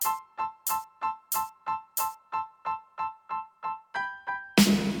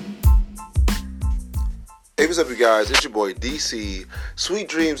what's up, you guys? It's your boy DC, Sweet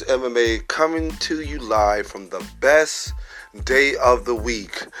Dreams MMA, coming to you live from the best day of the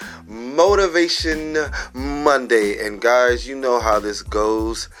week, Motivation Monday. And guys, you know how this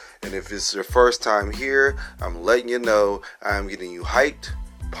goes. And if it's your first time here, I'm letting you know I'm getting you hyped,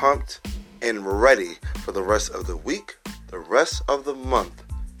 pumped, and ready for the rest of the week, the rest of the month,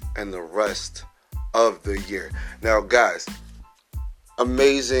 and the rest of the year. Now, guys,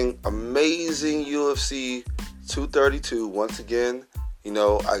 amazing UFC 232 once again. You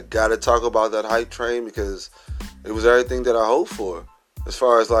know, I gotta talk about that hype train because it was everything that I hoped for as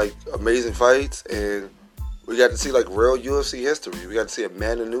far as like amazing fights, and we got to see like real UFC history. We got to see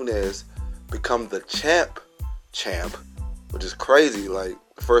Amanda Nunes become the champ, which is crazy, like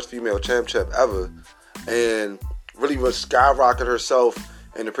the first female champ ever, and really was skyrocket herself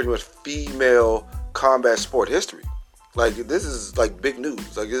into pretty much female combat sport history. Like, this is like big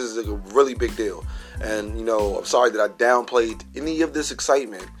news. Like, this is like a really big deal. And, you know, I'm sorry that I downplayed any of this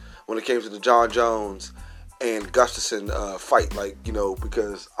excitement when it came to the Jon Jones and Gustafsson fight. Like, you know,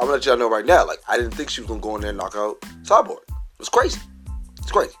 because I'm going to let y'all know right now, like, I didn't think she was going to go in there and knock out Cyborg. It was crazy.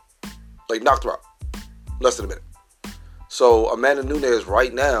 It's crazy. Like, knocked her out. Less than a minute. So, Amanda Nunes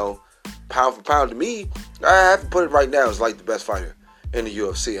right now, pound for pound to me, I have to put it right now, is like the best fighter in the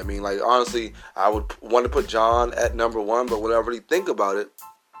UFC. I mean, like, honestly, I would want to put Jon at number one, but when I really think about it,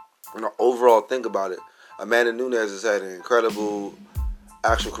 when I overall think about it, Amanda Nunes has had an incredible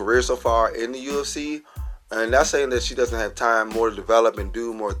actual career so far in the UFC, and not saying that she doesn't have time more to develop and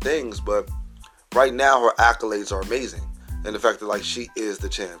do more things, but right now her accolades are amazing, and the fact that, like, she is the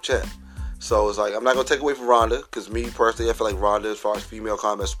champ. So it's like, I'm not going to take away from Ronda, because me personally, I feel like Ronda, as far as female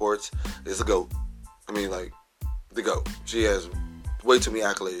combat sports, is the GOAT. I mean, like, the GOAT. She has way too many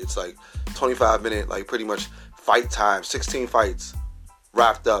accolades. It's like 25-minute, like, pretty much fight time, 16 fights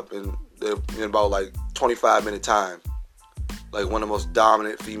wrapped up in about like 25-minute time. Like, one of the most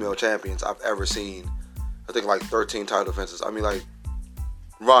dominant female champions I've ever seen. I think like 13 title defenses. I mean, like,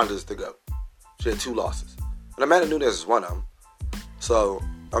 Ronda's the GOAT. She had 2 losses, and Amanda Nunes is one of them. So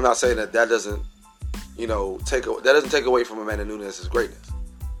I'm not saying that doesn't, you know, take away from Amanda Nunes' greatness.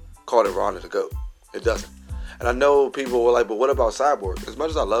 Call it Ronda the GOAT. It doesn't. And I know people were like, but what about Cyborg? As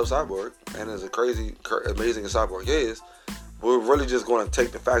much as I love Cyborg, and as amazing as Cyborg is, we're really just going to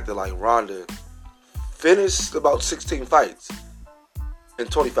take the fact that, like, Ronda finished about 16 fights in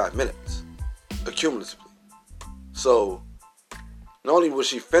 25 minutes, accumulatively. So, not only was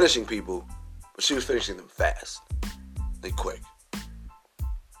she finishing people, but she was finishing them fast and quick.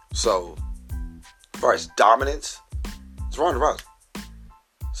 So, as far as dominance, it's Ronda Rousey.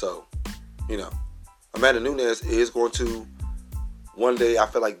 So, you know, Amanda Nunes is going to one day, I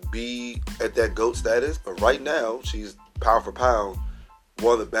feel like, be at that GOAT status. But right now, she's pound for pound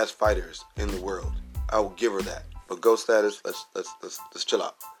one of the best fighters in the world. I will give her that. But GOAT status, let's chill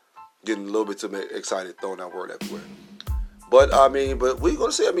out. Getting a little bit too excited, throwing that word everywhere. But we're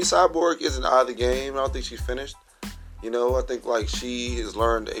gonna see. Cyborg isn't out of the game. I don't think she's finished. You know, I think, like, she has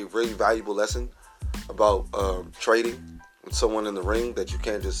learned a really valuable lesson about trading with someone in the ring, that you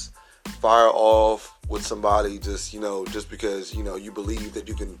can't just fire off with somebody just because, you know, you believe that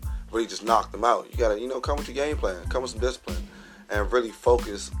you can really just knock them out. You gotta, you know, come with your game plan, come with some discipline, and really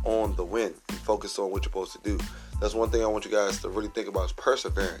focus on the win, and focus on what you're supposed to do. That's one thing I want you guys to really think about, is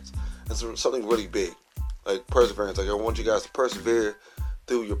perseverance. It's something really big, like perseverance. Like, I want you guys to persevere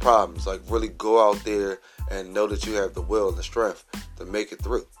through your problems. Like, really go out there and know that you have the will and the strength to make it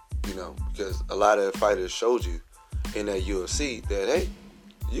through. You know, because a lot of fighters showed you in that UFC that, hey,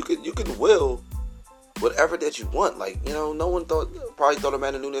 you can will whatever that you want. Like, you know, no one probably thought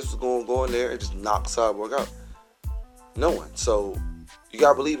Amanda Nunes was going to go in there and just knock Cyborg out. No one. So you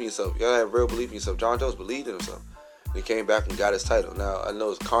gotta believe in yourself. You gotta have real belief in yourself. Jon Jones believed in himself. He came back and got his title. Now, I know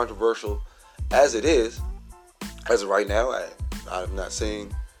it's controversial as it is. As of right now, I'm not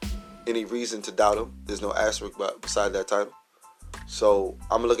seeing any reason to doubt him. There's no asterisk beside that title. So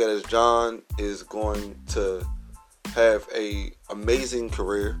I'm gonna look at it as Jon is going to have a amazing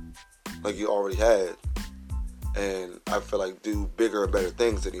career like he already had, and I feel like do bigger and better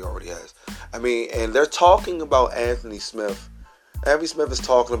things than he already has. I mean, and they're talking about Anthony Smith. Anthony Smith is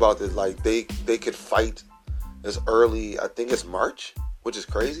talking about that, like, they could fight as early, I think it's March, which is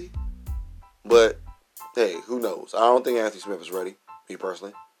crazy. But hey, who knows? I don't think Anthony Smith is ready. Me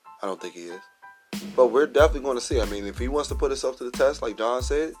personally, I don't think he is. But we're definitely going to see. I mean, if he wants to put himself to the test, like Jon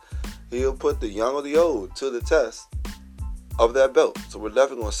said, he'll put the young or the old to the test of that belt. So we're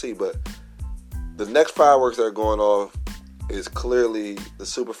definitely going to see. But the next fireworks that are going off is clearly the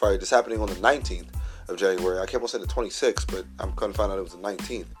super fight that's happening on the 19th of January. I kept on saying the 26th, but I'm going to find out it was the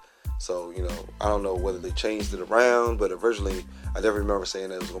 19th. So, I don't know whether they changed it around, but originally I definitely remember saying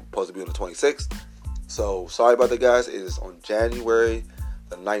that it was supposed to be on the 26th. So, sorry about that, guys. It is on January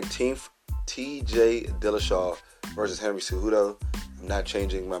the 19th. TJ Dillashaw versus Henry Cejudo. I'm not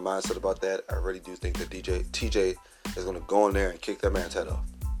changing my mindset about that. I really do think that TJ is going to go in there and kick that man's head off.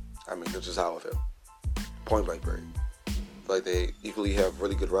 I mean, that's just how I feel. Point blank, period. I feel like they equally have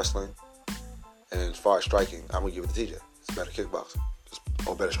really good wrestling. And as far as striking, I'm going to give it to TJ. It's better kickboxer.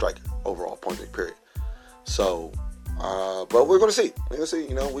 Or better striker. Overall, point blank, period. So, but we're going to see. We're going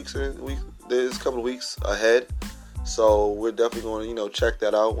to see, there's a couple of weeks ahead. So we're definitely going to, check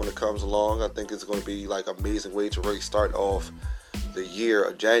that out when it comes along. I think it's going to be like an amazing way to really start off the year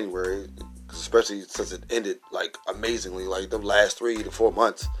of January, especially since it ended like amazingly. Like the last 3 to 4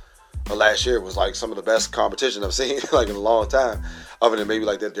 months of last year was like some of the best competition I've seen like in a long time. Other than maybe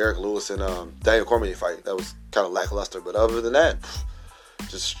like that Derek Lewis and Daniel Cormier fight, that was kind of lackluster. But other than that,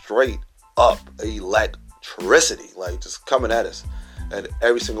 just straight up electricity, like just coming at us at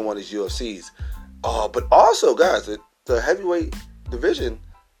every single one of these UFCs. But also, guys, the heavyweight division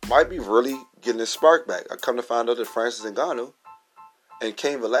might be really getting its spark back. I come to find out that Francis Ngannou and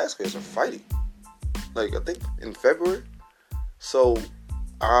Cain Velasquez are fighting, like, I think in February. So,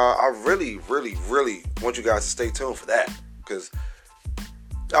 I really, really, really want you guys to stay tuned for that, because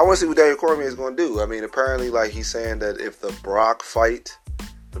I want to see what Daniel Cormier is going to do. I mean, apparently, like, he's saying that if the Brock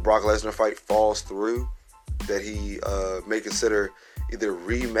Lesnar fight falls through, that he may consider either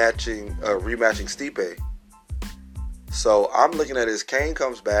rematching Stipe. So I'm looking at this. Cain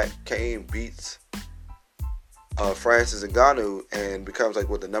comes back. Cain beats Francis Ngannou and becomes like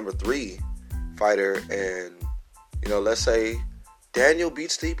the number 3 fighter. And let's say Daniel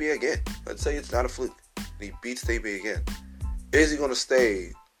beats Stipe again. Let's say it's not a fluke. He beats Stipe again. Is he going to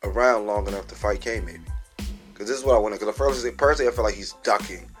stay around long enough to fight Cain? Maybe. Because this is what I want to. Because personally, I feel like he's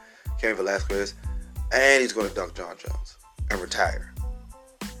ducking Cain Velasquez, and he's going to duck Jon Jones and retire.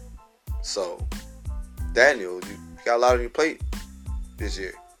 So, Daniel, you got a lot on your plate this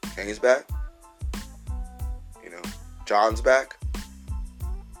year. Cain's back. John's back.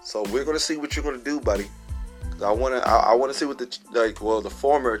 So we're gonna see what you're gonna do, buddy. Cause I wanna see what the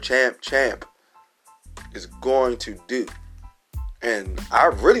former champ is going to do, and I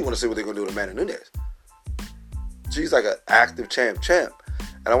really want to see what they're gonna do with Amanda Nunes. She's like an active champ,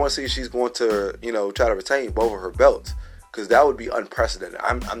 and I want to see if she's going to try to retain both of her belts. Because that would be unprecedented.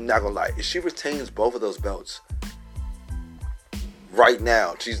 I'm not going to lie. If she retains both of those belts right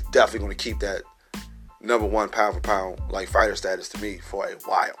now, she's definitely going to keep that number 1 pound for pound like fighter status to me for a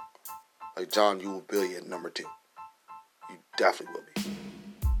while. Like, John, you will be at number 2. You definitely will be.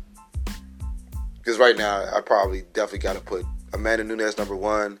 Because right now, I probably definitely got to put Amanda Nunes number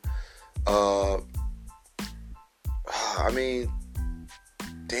 1. I mean,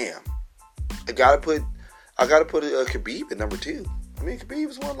 damn. I got to put Khabib at number 2. I mean,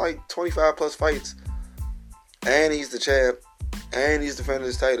 Khabib's won like 25 plus fights, and he's the champ, and he's defending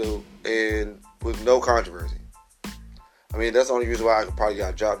his title, and with no controversy. I mean, that's the only reason why I probably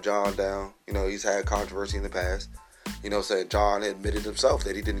got to drop John down. He's had controversy in the past. Saying John admitted himself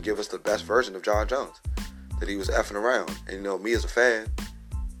that he didn't give us the best version of Jon Jones, that he was effing around. And me as a fan,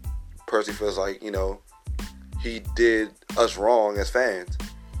 personally feels like he did us wrong as fans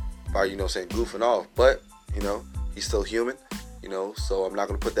by saying goofing off, but he's still human, so I'm not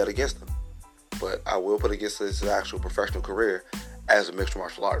going to put that against him. But I will put against his actual professional career as a mixed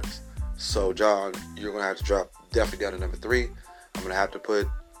martial artist. So, John, you're going to have to drop definitely down to number 3. I'm going to have to put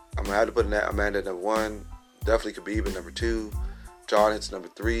Amanda at number 1. Definitely Khabib at number 2. John hits number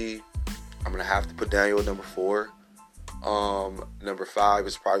 3. I'm going to have to put Daniel at number 4. Number 5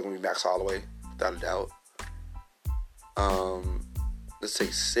 is probably going to be Max Holloway, without a doubt. Let's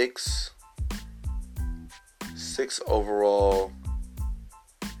say 6. 6 overall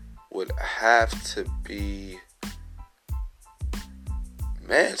would have to be...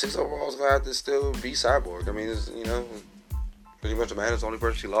 Man, 6 overall is going to have to still be Cyborg. I mean, it's, pretty much Amanda's the only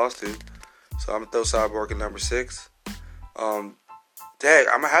person she lost to. So I'm going to throw Cyborg at number 6. I'm going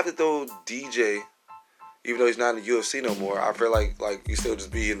to have to throw DJ, even though he's not in the UFC no more. I feel like he still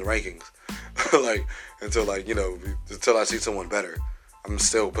just be in the rankings. Until I see someone better. I'm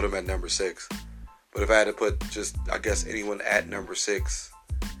still put him at number 6. But if I had to put just, I guess, anyone at number 6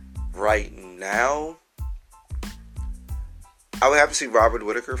 right now, I would have to see Robert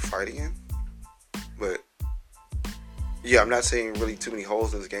Whittaker fight again. But, yeah, I'm not seeing really too many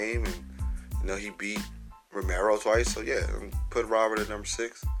holes in his game. And, he beat Romero twice. So, yeah, I'm put Robert at number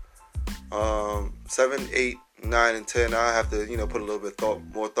 6. 7, 8, 9 and 10, I have to, put a little bit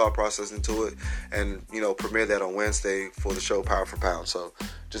more thought process into it, and premiere that on Wednesday for the show Pound for Pound. So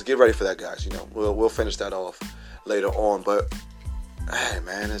just get ready for that, guys. We'll finish that off later on. But hey,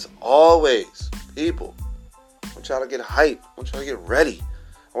 man, as always, people, I want y'all to get hyped. I want y'all to get ready.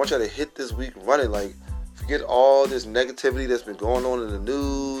 I want y'all to hit this week running. Like, forget all this negativity that's been going on in the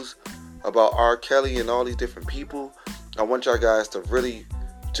news about R. Kelly and all these different people. I want y'all guys to really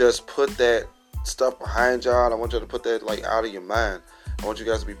just put that stuff behind y'all. I want y'all to put that out of your mind. I want you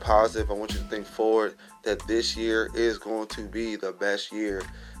guys to be positive. I want you to think forward that this year is going to be the best year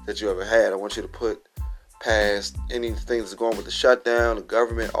that you ever had. I want you to put past anything that's going with the shutdown, the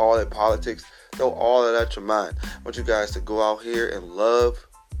government, all that politics. Throw all of that out your mind. I want you guys to go out here and love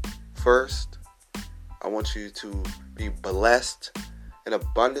first. I want you to be blessed in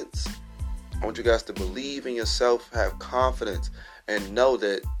abundance. I want you guys to believe in yourself, have confidence, and know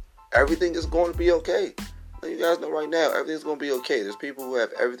that everything is going to be okay. Let you guys know right now, everything's going to be okay. There's people who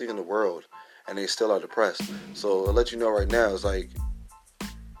have everything in the world, and they still are depressed. So I'll let you know right now, it's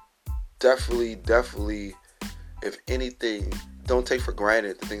definitely, if anything, don't take for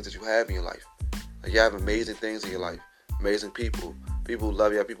granted the things that you have in your life. You have amazing things in your life, amazing people who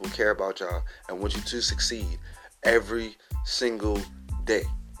love you, people who care about y'all, and want you to succeed every single day,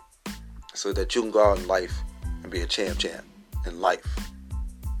 so that you can go out in life and be a champ in life.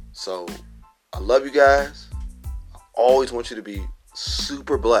 So I love you guys. I always want you to be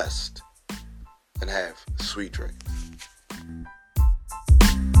super blessed and have sweet dreams.